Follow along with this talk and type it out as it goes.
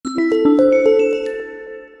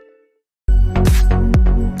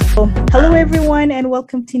everyone, and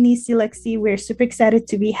welcome to Nisi Lexi. We're super excited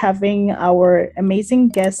to be having our amazing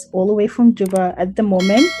guest all the way from Juba at the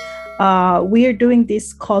moment. We are doing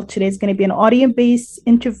this call today. It's going to be an audio-based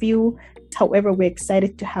interview. However, we're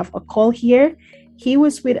excited to have a call here. He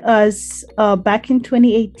was with us back in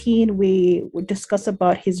 2018. We would discuss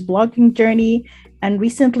about his blogging journey, and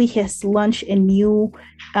recently he has launched a new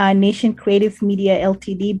Nation Creative Media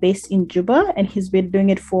Ltd based in Juba, and he's been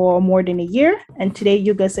doing it for more than a year. And today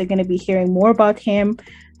you guys are going to be hearing more about him.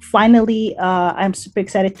 Finally, I'm super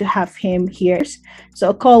excited to have him here.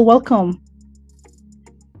 So Akol, welcome.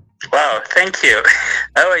 Wow, thank you.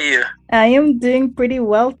 How are you? I am doing pretty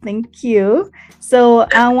well, thank you. So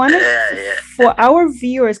I wanted for our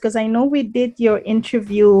viewers, because I know we did your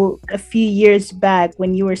interview a few years back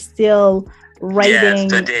when you were still writing.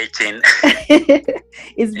 Yes, 2018.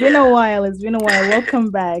 It's been a while.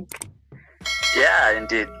 Welcome back. Yeah,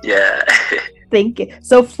 indeed. Yeah. Thank you.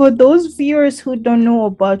 So for those viewers who don't know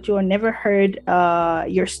about you or never heard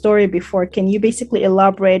your story before, can you basically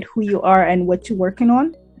elaborate who you are and what you're working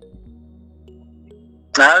on?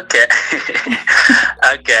 Okay.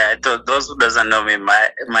 Okay. To those who doesn't know me,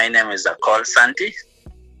 my name is Akol Santi.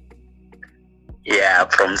 Yeah,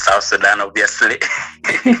 from South Sudan, obviously.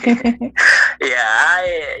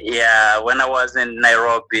 When I was in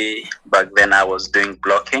Nairobi back then, I was doing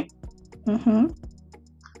blocking. Mm-hmm.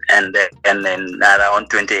 And then around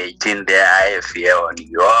 2018, there I appeared on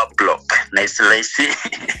your blog, Nice Lacy,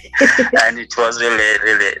 and it was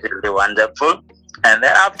really wonderful. And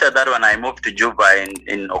then after that, when I moved to Juba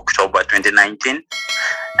in October 2019,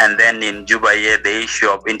 and then in Juba here, the issue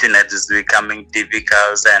of internet is becoming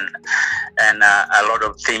difficult and a lot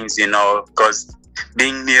of things, because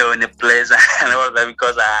being new in a place and all that,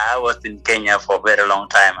 because I was in Kenya for a very long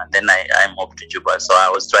time, and then I moved to Juba. So I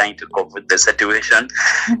was trying to cope with the situation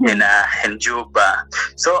in Juba.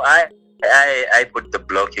 So I put the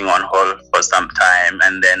blocking on hold for some time,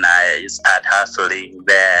 and then I started hustling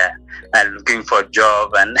there and looking for a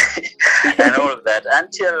job and and all of that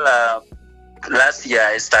until last year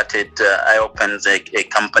I opened a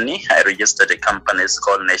company. I registered a company. It's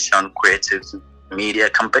called Nation Creative Media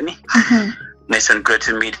Company. Nation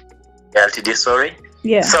Creative Media Ltd. Sorry.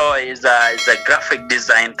 Yeah. So it's a graphic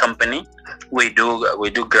design company. We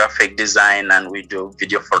do graphic design and we do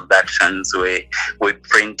video productions. We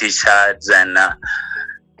print t-shirts and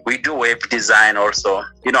we do web design also.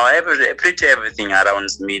 Pretty everything around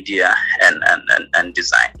media and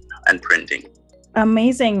design and printing.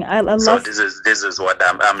 Amazing. I love. So this is what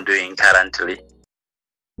I'm doing currently.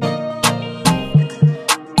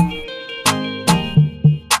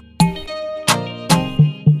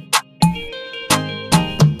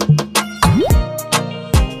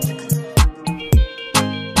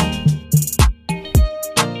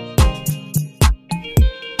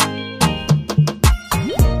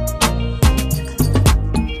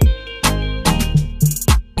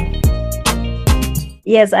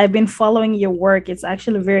 Yes, I've been following your work. It's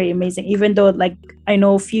actually very amazing. Even though, I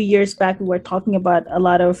know a few years back, we were talking about a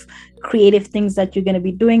lot of creative things that you're going to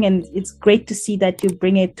be doing. And it's great to see that you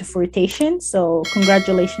bring it to fruition. So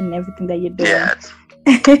congratulations on everything that you're doing. Yes.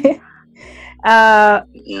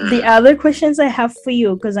 The other questions I have for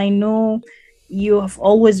you, because I know you have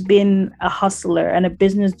always been a hustler and a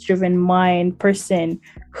business-driven mind person.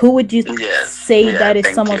 Who would you say that is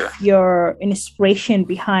some of your inspiration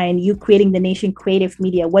behind you creating the Nation Creative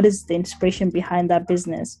Media? What is the inspiration behind that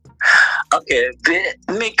business? Okay,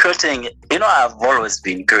 me creating, I've always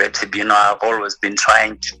been creative. I've always been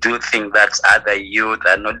trying to do things that other youth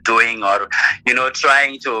are not doing, or,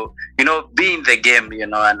 trying to, be in the game,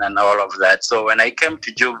 and all of that. So when I came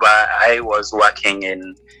to Juba, I was working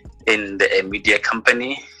in a media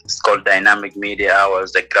company. It's called Dynamic Media. I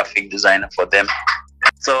was the graphic designer for them.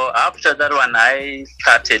 So after that one, I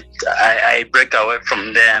break away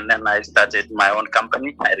from there, and then I started my own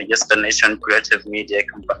company. I registered Nation Creative Media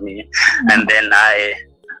Company, and then I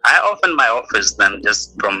opened my office. Then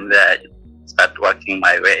just from there, start working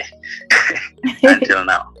my way until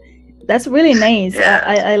now. That's really nice. Yeah.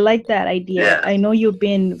 I like that idea. Yeah. I know you've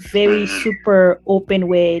been very super open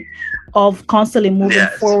with of constantly moving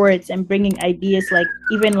forwards and bringing ideas. I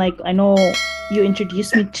know you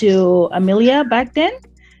introduced me to Amelia back then.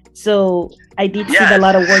 So I did see a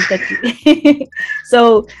lot of work that you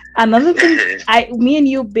So another thing, me and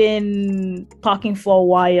you've been talking for a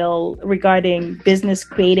while regarding business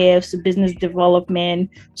creatives, business development.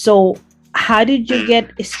 So how did you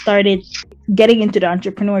get started getting into the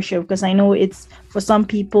entrepreneurship? Because I know it's, for some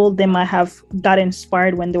people, they might have got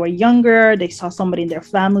inspired when they were younger, they saw somebody in their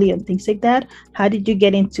family and things like that. How did you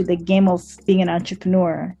get into the game of being an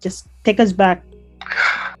entrepreneur? Just take us back.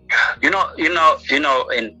 In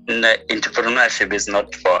entrepreneurship is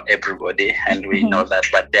not for everybody, and we know that.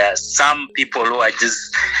 But there are some people who are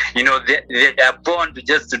just, they are born to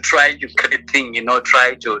try to create thing,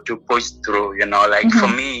 try to push through. Like for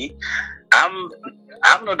me, I'm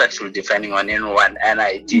not actually depending on anyone, and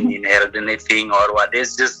I didn't inherit anything or what.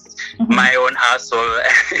 It's just my own hustle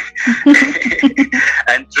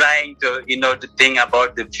and trying to, to think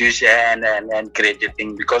about the future and create a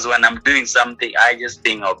thing. Because when I'm doing something, I just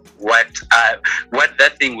think of what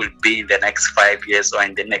that thing will be in the next 5 years or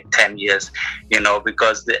in the next 10 years,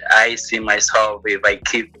 because I see myself, if I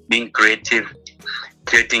keep being creative,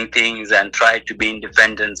 creating things and try to be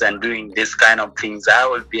independent and doing this kind of things, I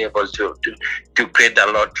will be able to create a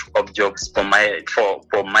lot of jobs for my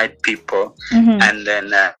people, and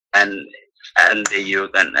then and the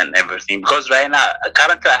youth and everything. Because right now,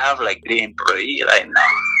 currently I have like 3 employees right now.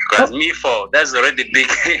 Because me 4, that's already big.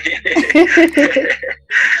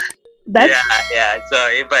 Yeah. So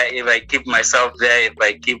if I keep myself there, if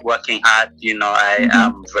I keep working hard, I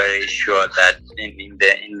am very sure that in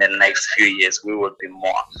the next few years we will be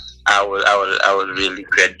more. I will really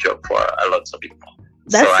create job for a lot of people.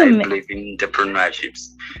 I believe in entrepreneurships.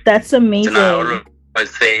 That's amazing. So I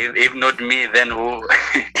say, if not me, then who?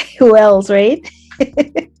 Who else, right?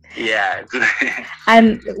 Yeah.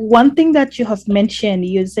 And one thing that you have mentioned,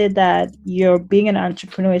 you said that you're being an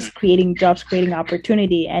entrepreneur is creating jobs, creating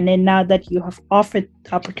opportunity. And then now that you have offered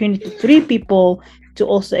opportunity to 3 people to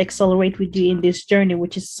also accelerate with you in this journey,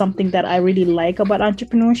 which is something that I really like about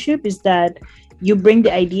entrepreneurship, is that you bring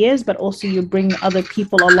the ideas, but also you bring other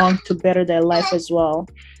people along to better their life as well.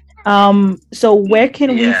 So where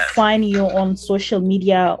can we find you on social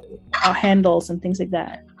media handles and things like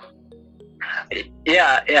that?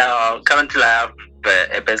 Currently I have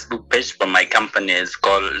a Facebook page for my company. It's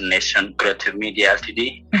called Nation Creative Media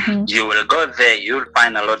Ltd. You will go there, you'll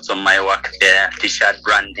find a lot of my work there: t-shirt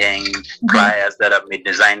branding, flyers that have been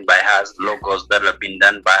designed by us, logos that have been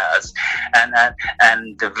done by us, and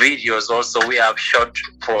the videos also we have shot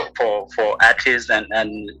for artists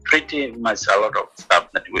and pretty much a lot of stuff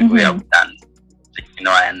that we have done,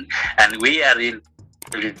 and we are really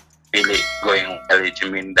going well. I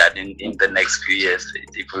mean that in the next few years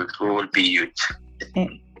it will be huge.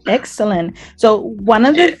 Excellent. So one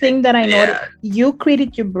other thing that I noticed, you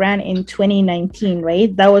created your brand in 2019,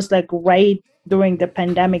 right? That was like right during the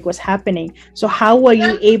pandemic was happening. So how were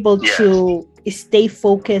you able to stay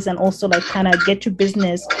focused and also like kind of get your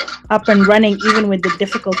business up and running even with the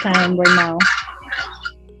difficult time right now?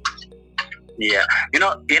 Yeah,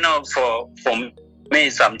 for me,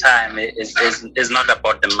 sometimes it's not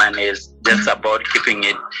about the money. It's just about keeping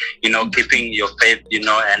it, keeping your faith,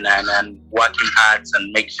 and working hard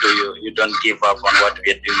and make sure you don't give up on what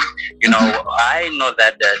we're doing. I know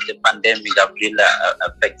that the pandemic really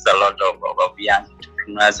affects a lot of young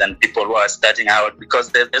entrepreneurs and people who are starting out,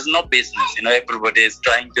 because there's no business. Everybody is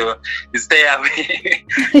trying to stay away,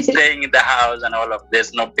 staying in the house and all of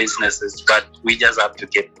this. No businesses, but we just have to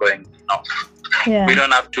keep going. We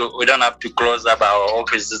don't have to close up our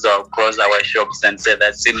offices or close our shops and say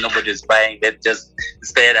that since nobody's buying, let's just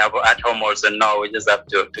stay at home also. No, we just have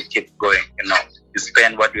to keep going. We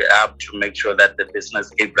spend what we have to make sure that the business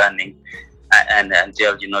keep running, and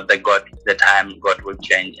until the time God will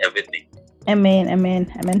change everything.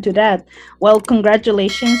 Amen to that. Well,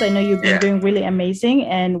 congratulations. I know you've been doing really amazing,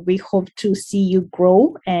 and we hope to see you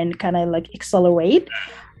grow and kind of like accelerate.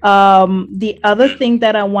 The other thing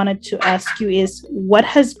that I wanted to ask you is, what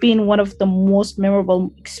has been one of the most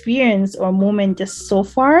memorable experience or moment just so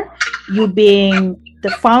far, you being the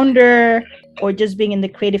founder or just being in the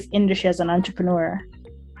creative industry as an entrepreneur?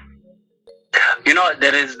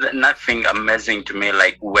 There is nothing amazing to me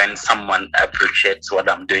like when someone appreciates what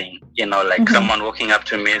I'm doing. Someone walking up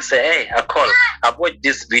to me and say, "Hey, Akol, I've watched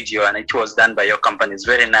this video and it was done by your company. It's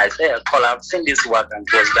very nice. Hey, Akol, I've seen this work and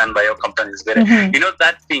it was done by your company. It's very..."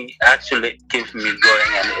 That thing actually keeps me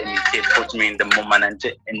going and it puts me in the moment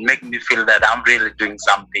and make me feel that I'm really doing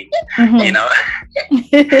something.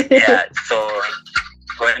 So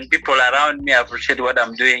when people around me appreciate what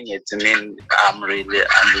I'm doing, it means I'm really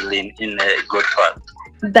in a good path.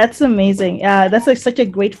 That's amazing. That's such a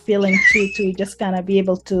great feeling to just kind of be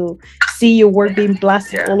able to see your work being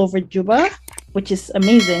blasted all over Juba, which is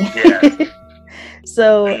amazing.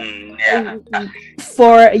 So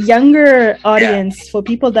for a younger audience, for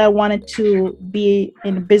people that wanted to be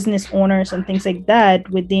in business owners and things like that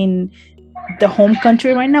within the home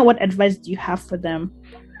country right now, what advice do you have for them?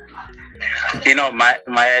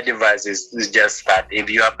 My advice is just that if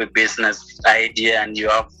you have a business idea and you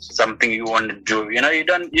have something you want to do, you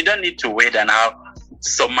don't need to wait and have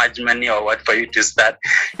so much money or what for you to start.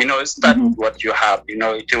 Start with what you have.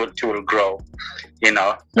 It will grow.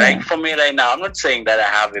 Like for me right now, I'm not saying that I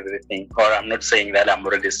have everything, or I'm not saying that I'm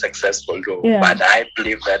already successful, though, but I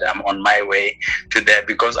believe that I'm on my way to there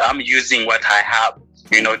because I'm using what I have,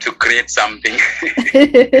 to create something.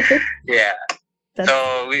 Yeah.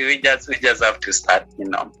 So we just have to start,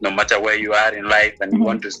 no matter where you are in life and you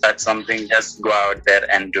want to start something, just go out there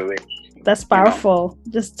and do it. That's powerful.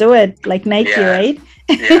 Just do it, like Nike, right?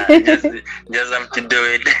 Yeah, just have to do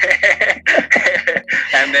it.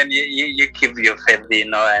 And then you keep your faith,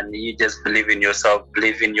 and you just believe in yourself,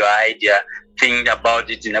 believe in your idea, think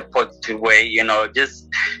about it in a positive way, just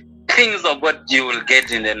things of what you will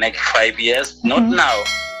get in the next 5 years, not now.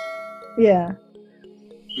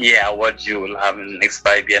 Yeah, what you will have in the next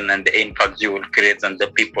 5 years and the impact you will create and the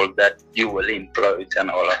people that you will employ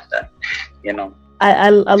and all of that, I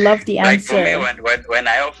love the answer. Like for me, when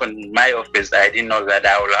I opened my office, I didn't know that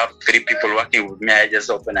I will have 3 people working with me. I just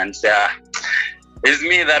open and say, it's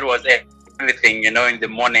me that was everything. In the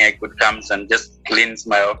morning I could come and just cleanse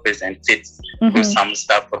my office and sit, do some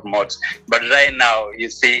stuff for mods. But right now, you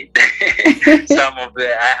see,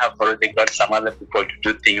 I have already got some other people to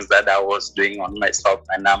do things that I was doing on myself,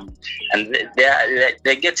 and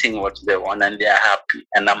they're getting what they want, and they're happy,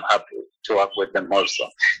 and I'm happy to work with them also.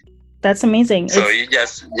 That's amazing. So you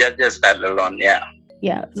just start alone, yeah.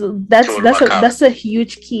 So that's a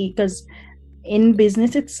huge key, because in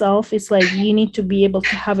business itself, it's like you need to be able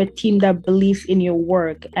to have a team that believes in your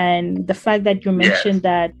work. And the fact that you mentioned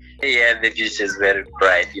that, the future is very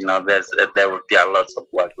bright. There will be a lot of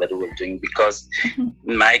work that we're doing because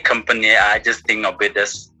my company, I just think of it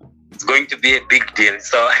as it's going to be a big deal.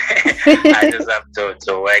 So I just have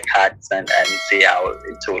to work hard and see how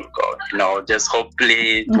it will go. Just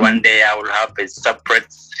hopefully one day I will have a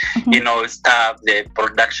separate, staff,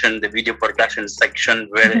 the video production section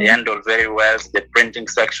handled very well, the printing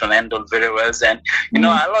section handled very well, and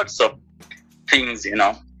lots of things,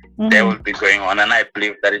 they will be going on, and I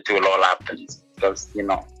believe that it will all happen because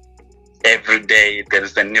every day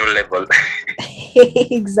there's a new level.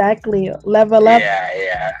 Exactly, level up.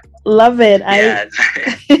 Yeah. Love it.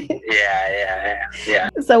 Yeah.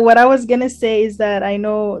 So what I was gonna say is that I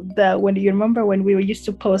know that when you remember when we were used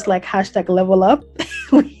to post like hashtag level up.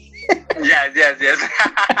 Yes.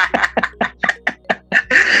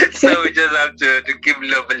 So we just have to keep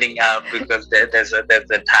leveling up because there's a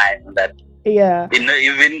time that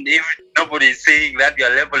even if nobody's saying that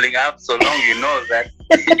you're leveling up, so long that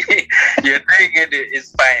you're doing it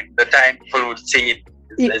is fine. The time people will see it.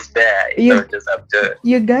 It's there. You just have to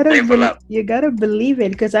you gotta believe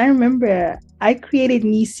it, because I remember I created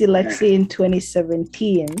Nisi Lexi in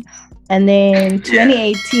 2017, and then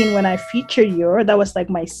 2018 when I featured you, that was like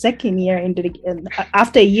my second year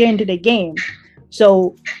after a year into the game.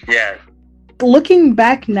 So looking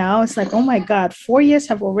back now, it's like, oh my God, 4 years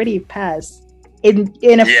have already passed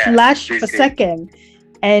in a flash of a second.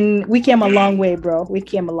 And we came a long way, bro. We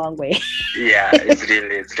came a long way. It's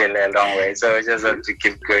really a long way. So we just have to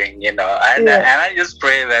keep going, And I just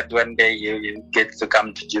pray that one day you get to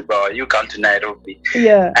come to Juba or you come to Nairobi.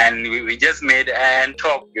 And we just made and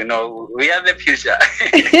talk, We are the future.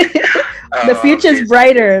 The future is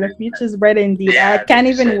brighter. The future is brighter indeed. I can't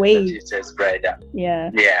even wait. The future is brighter.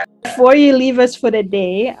 Yeah. Before you leave us for the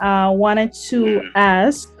day, I wanted to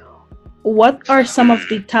ask, what are some of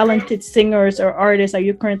the talented singers or artists are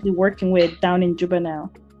you currently working with down in Juba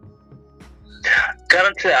now?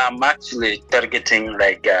 Currently, I'm actually targeting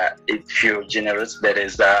like a few genres. There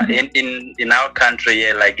is in our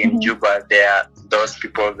country, like in Juba, there are those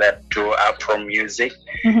people that do Afro music.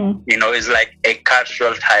 It's like a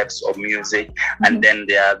cultural types of music, and then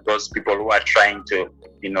there are those people who are trying to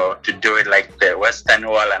to do it like the Western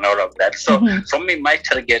world and all of that. So for me, my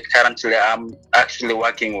target currently, I'm actually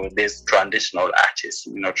working with these traditional artists,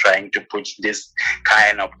 trying to push this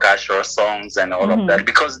kind of cultural songs and all of that,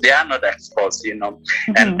 because they are not exposed, and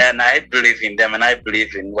I believe in them and I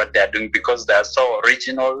believe in what they're doing because they're so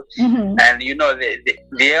original and,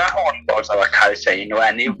 they are all about our culture,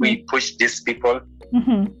 and if we push these people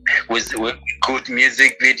with good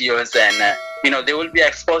music videos and, they will be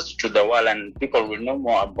exposed to the world and people will know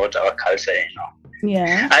more about our culture,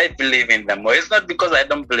 I believe in them. Well, it's not because I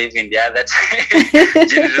don't believe in the other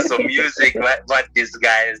genres of music, but these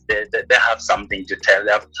guys, they have something to tell.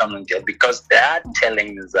 They have something to tell because they are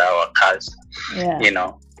telling us our culture,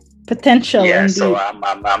 potential. Yeah, indeed. so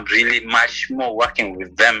I'm really much more working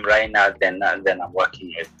with them right now than I'm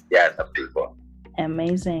working with the other people.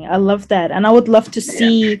 Amazing. I love that. And I would love to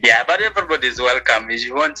see. Yeah, but everybody's welcome. If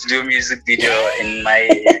you want to do music video in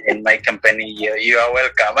my company, you are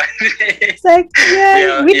welcome. It's like,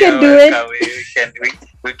 yeah, we can do it.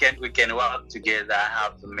 We can work together,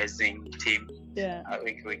 have an amazing team. Yeah.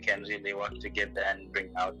 We can really work together and bring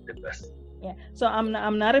out the best. Yeah. So I'm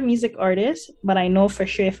not a music artist, but I know for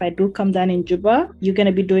sure if I do come down in Juba, you're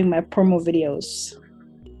gonna be doing my promo videos.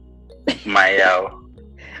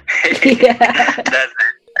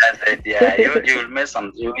 That's it. Yeah, you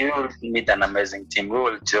will meet an amazing team. We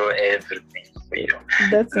will do everything for you.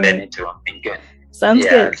 Then it will be good. Sounds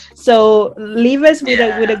good. So leave us with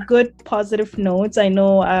a good positive notes. I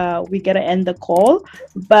know we gotta end the call,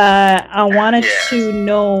 but I wanted to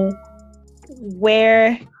know,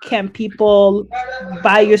 where can people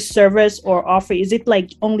buy your service or offer? Is it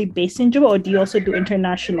like only based in Juba, or do you also do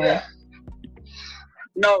international?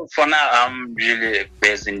 No, for now I'm really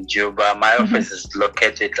based in Juba. My office is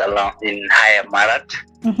located along in Higher Marat,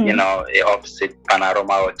 you know, opposite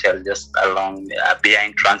Panorama Hotel, just along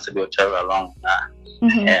behind Transit Hotel, along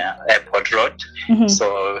Airport Road.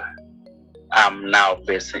 So I'm now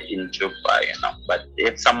based in Juba, you know. But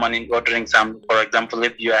if someone is ordering some, for example,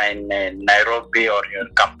 if you are in Nairobi or in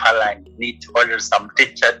Kampala and need to order some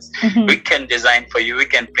t-shirts, we can design for you, we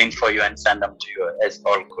can print for you and send them to you. It's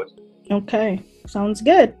all good. Okay, sounds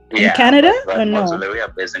good. In Canada or no? We are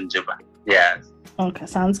based in Juba. Yeah. Okay,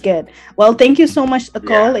 sounds good. Well, thank you so much,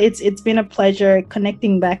 Akol. It's been a pleasure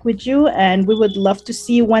connecting back with you, and we would love to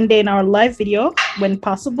see you one day in our live video when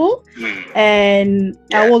possible. And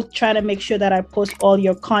I will try to make sure that I post all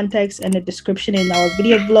your contacts and the description in our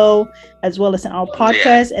video below, as well as in our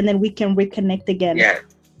podcast, and then we can reconnect again.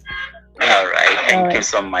 All right. Thank you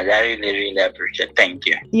so much. I really, really appreciate it. Thank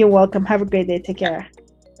you. You're welcome. Have a great day. Take care.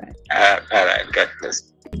 All right. God bless.